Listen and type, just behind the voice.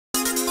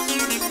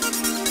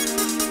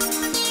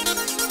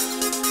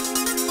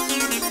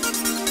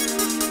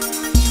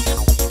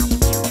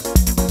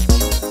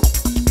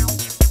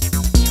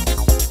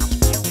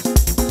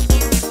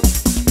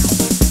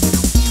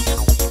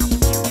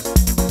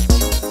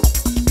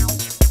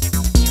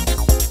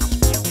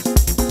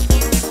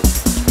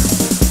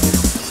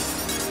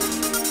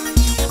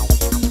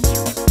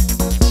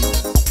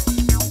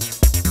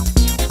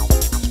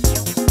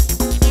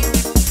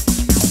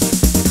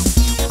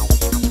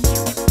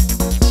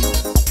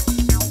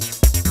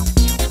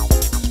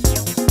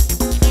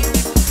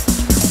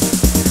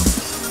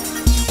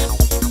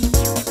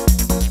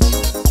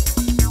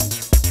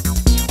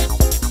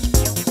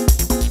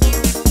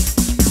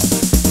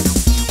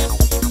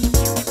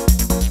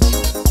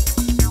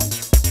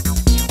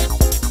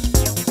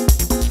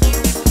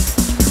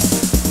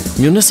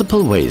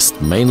Municipal waste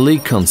mainly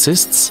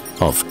consists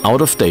of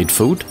out-of-date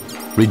food,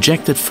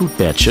 rejected food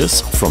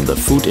batches from the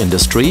food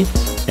industry,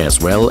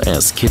 as well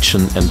as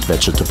kitchen and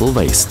vegetable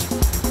waste.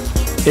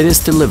 It is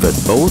delivered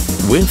both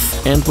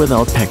with and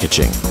without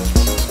packaging.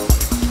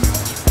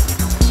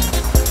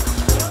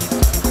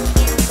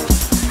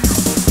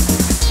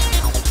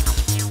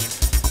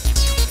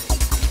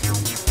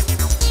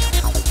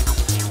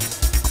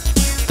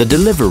 The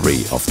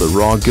delivery of the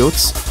raw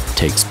goods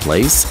takes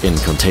place in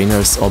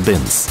containers or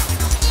bins.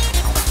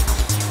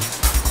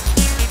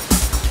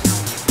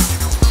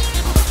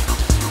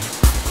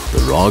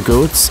 The raw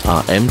goods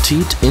are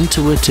emptied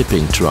into a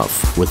tipping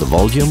trough with a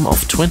volume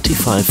of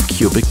 25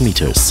 cubic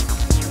meters.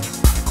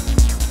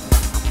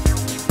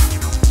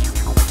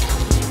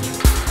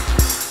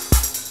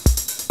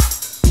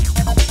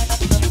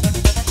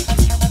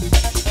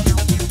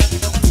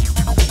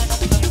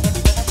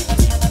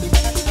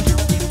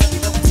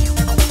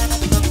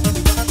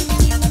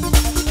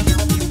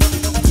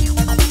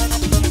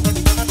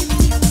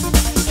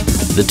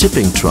 The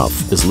tipping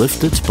trough is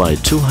lifted by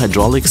 2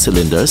 hydraulic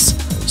cylinders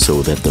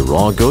so that the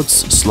raw goods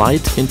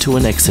slide into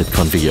an exit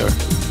conveyor.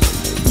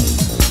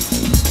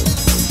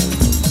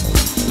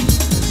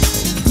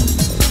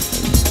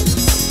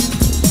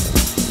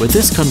 With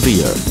this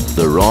conveyor,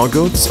 the raw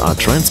goods are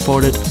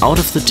transported out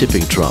of the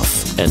tipping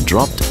trough and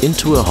dropped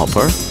into a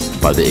hopper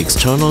by the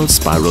external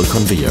spiral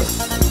conveyor.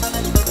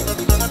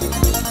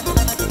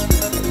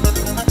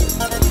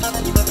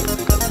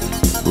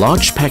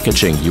 Large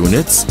packaging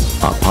units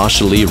are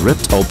partially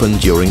ripped open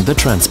during the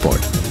transport.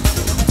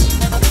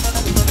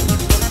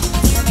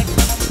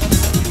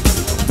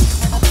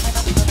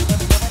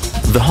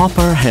 The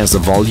hopper has a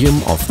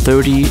volume of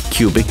 30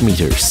 cubic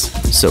meters,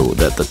 so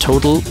that the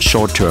total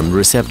short-term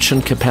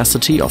reception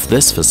capacity of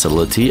this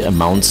facility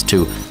amounts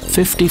to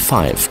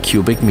 55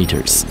 cubic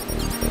meters.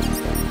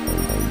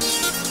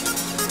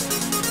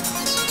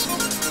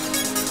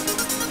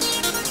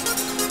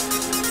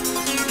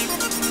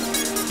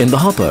 In the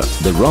hopper,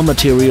 the raw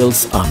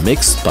materials are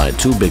mixed by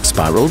 2 big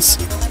spirals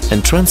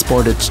and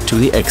transported to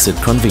the exit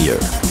conveyor.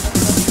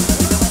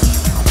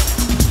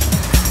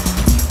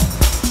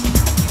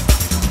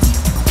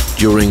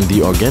 During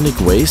the organic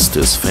waste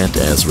is fed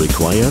as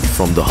required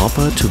from the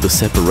hopper to the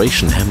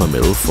separation hammer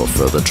mill for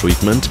further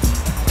treatment,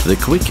 the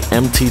quick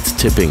emptied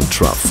tipping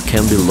trough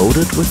can be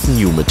loaded with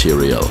new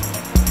material.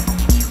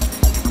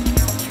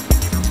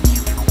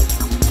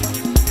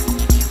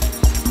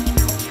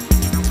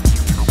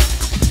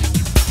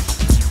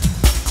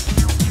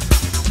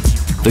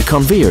 The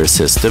conveyor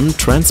system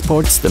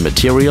transports the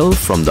material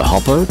from the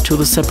hopper to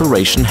the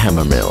separation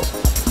hammer mill.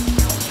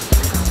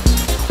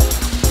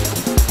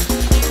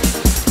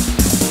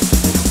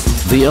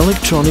 The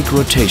electronic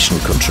rotation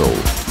control.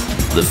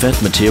 The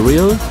fed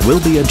material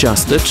will be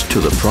adjusted to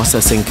the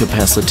processing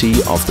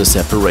capacity of the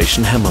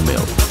separation hammer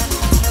mill.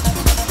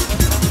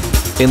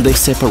 In the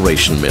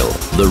separation mill,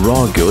 the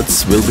raw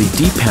goods will be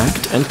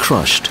depacked and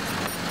crushed.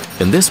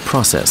 In this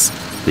process,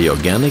 the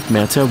organic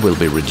matter will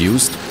be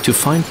reduced to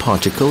fine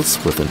particles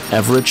with an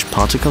average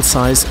particle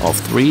size of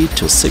 3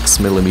 to 6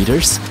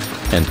 millimeters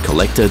and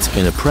collected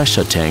in a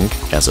pressure tank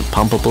as a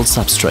pumpable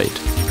substrate.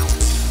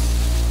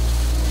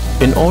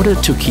 In order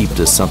to keep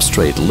the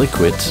substrate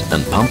liquid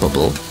and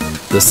pumpable,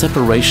 the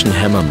separation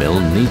hammer mill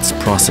needs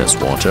process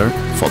water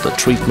for the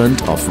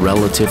treatment of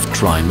relative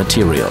dry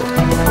material.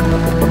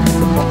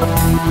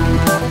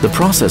 The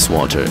process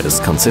water is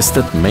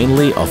consisted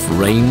mainly of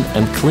rain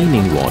and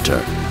cleaning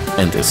water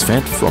and is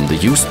fed from the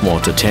used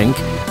water tank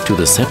to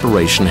the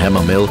separation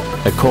hammer mill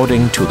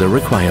according to the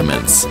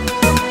requirements.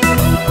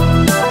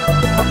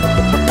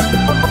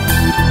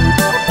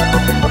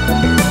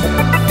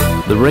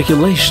 The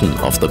regulation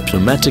of the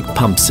pneumatic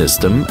pump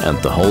system and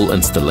the whole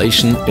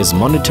installation is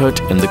monitored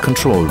in the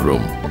control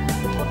room.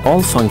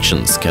 All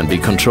functions can be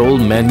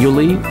controlled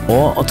manually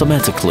or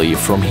automatically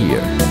from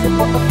here.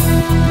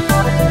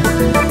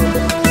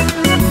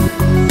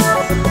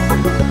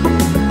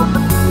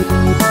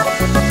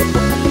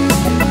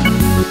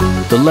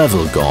 The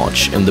level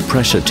gauge in the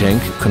pressure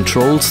tank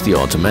controls the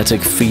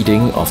automatic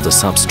feeding of the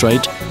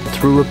substrate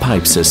through a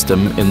pipe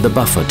system in the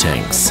buffer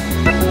tanks.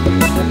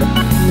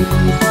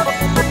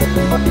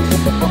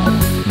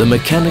 The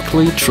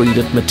mechanically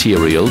treated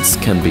materials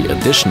can be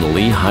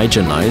additionally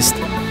hygienized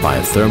by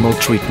a thermal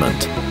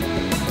treatment.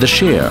 The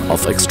share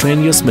of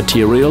extraneous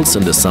materials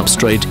in the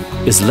substrate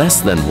is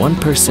less than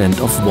 1%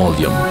 of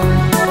volume.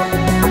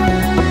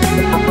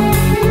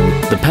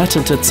 The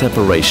patented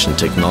separation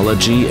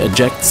technology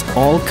ejects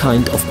all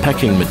kinds of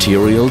packing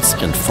materials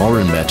and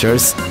foreign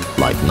matters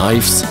like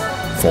knives,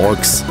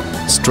 forks,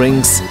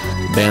 strings,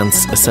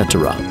 bands,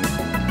 etc.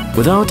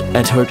 without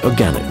adhered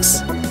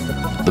organics.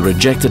 The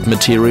rejected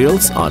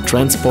materials are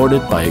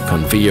transported by a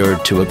conveyor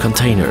to a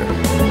container.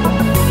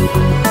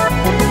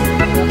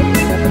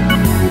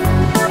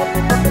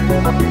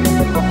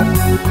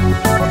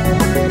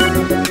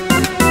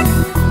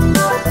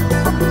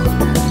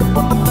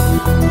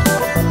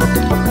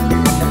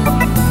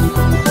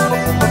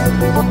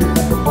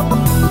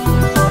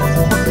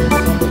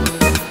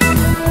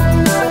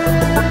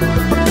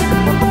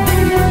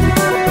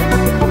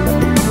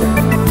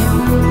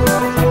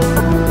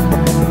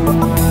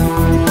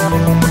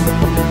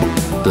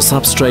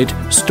 substrate,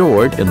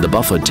 stored in the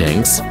buffer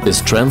tanks, is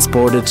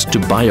transported to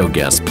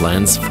biogas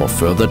plants for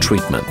further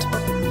treatment.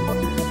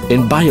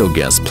 In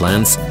biogas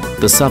plants,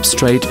 the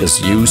substrate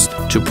is used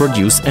to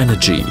produce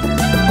energy.